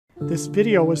This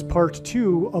video is part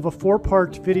 2 of a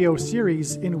 4-part video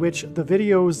series in which the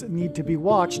videos need to be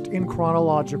watched in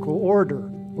chronological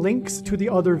order. Links to the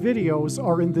other videos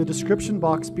are in the description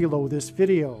box below this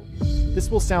video. This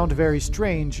will sound very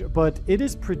strange, but it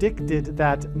is predicted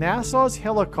that NASA's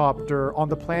helicopter on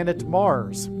the planet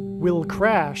Mars will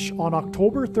crash on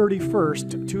October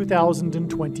 31st,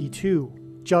 2022.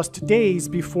 Just days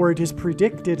before it is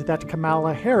predicted that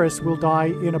Kamala Harris will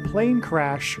die in a plane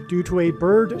crash due to a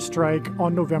bird strike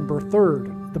on November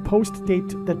 3rd. The post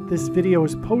date that this video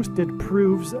is posted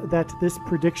proves that this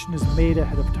prediction is made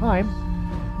ahead of time,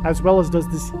 as well as does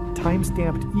this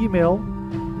time-stamped email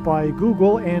by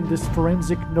Google and this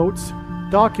forensic notes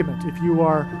document. If you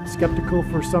are skeptical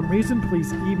for some reason,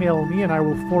 please email me and I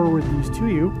will forward these to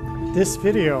you. This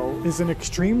video is an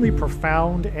extremely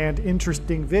profound and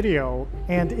interesting video,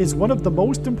 and is one of the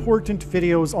most important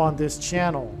videos on this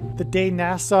channel. The day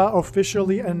NASA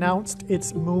officially announced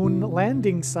its moon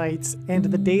landing sites, and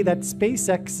the day that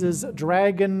SpaceX's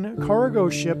Dragon cargo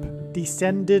ship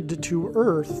descended to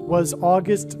Earth was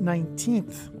August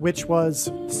 19th, which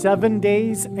was 7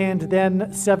 days and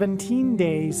then 17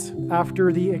 days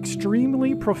after the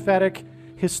extremely prophetic,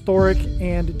 historic,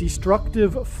 and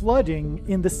destructive flooding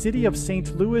in the city of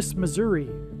St. Louis, Missouri.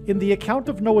 In the account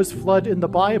of Noah's flood in the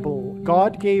Bible,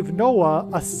 God gave Noah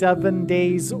a 7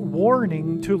 days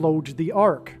warning to load the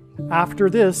ark. After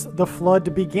this, the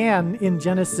flood began in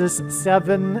Genesis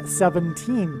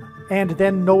 7:17, and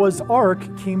then Noah's ark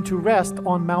came to rest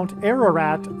on Mount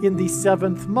Ararat in the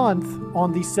 7th month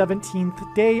on the 17th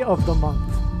day of the month.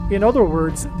 In other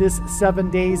words, this 7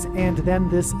 days and then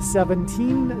this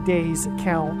 17 days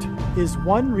count is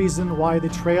one reason why the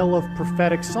trail of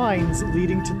prophetic signs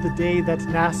leading to the day that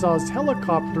NASA's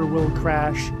helicopter will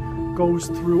crash goes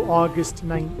through August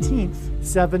 19th,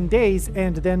 7 days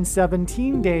and then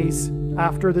 17 days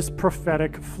after this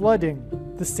prophetic flooding.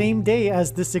 The same day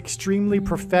as this extremely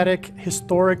prophetic,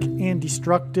 historic, and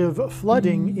destructive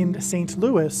flooding in St.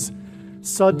 Louis,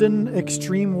 sudden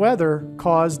extreme weather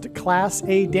caused Class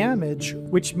A damage,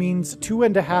 which means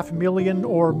 $2.5 million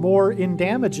or more in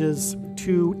damages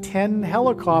to 10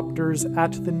 helicopters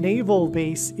at the naval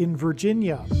base in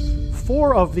Virginia.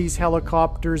 4 of these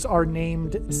helicopters are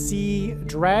named Sea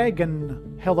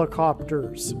Dragon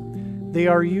helicopters. They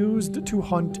are used to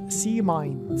hunt sea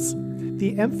mines.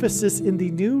 The emphasis in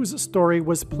the news story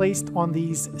was placed on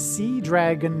these Sea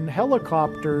Dragon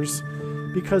helicopters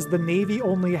because the Navy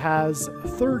only has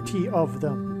 30 of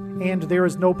them, and there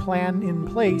is no plan in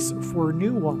place for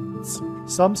new ones.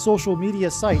 Some social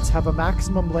media sites have a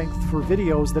maximum length for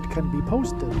videos that can be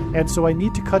posted, and so I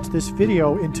need to cut this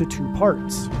video into 2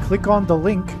 parts. Click on the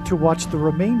link to watch the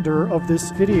remainder of this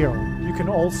video. You can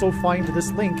also find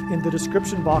this link in the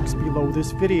description box below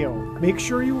this video. Make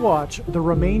sure you watch the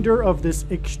remainder of this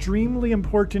extremely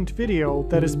important video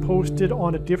that is posted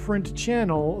on a different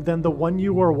channel than the one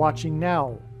you are watching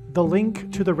now. The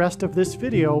link to the rest of this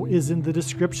video is in the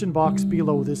description box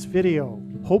below this video.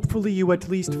 Hopefully you at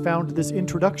least found this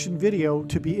introduction video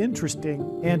to be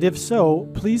interesting, and if so,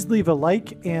 please leave a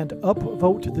like and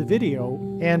upvote the video,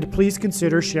 and please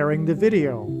consider sharing the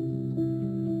video.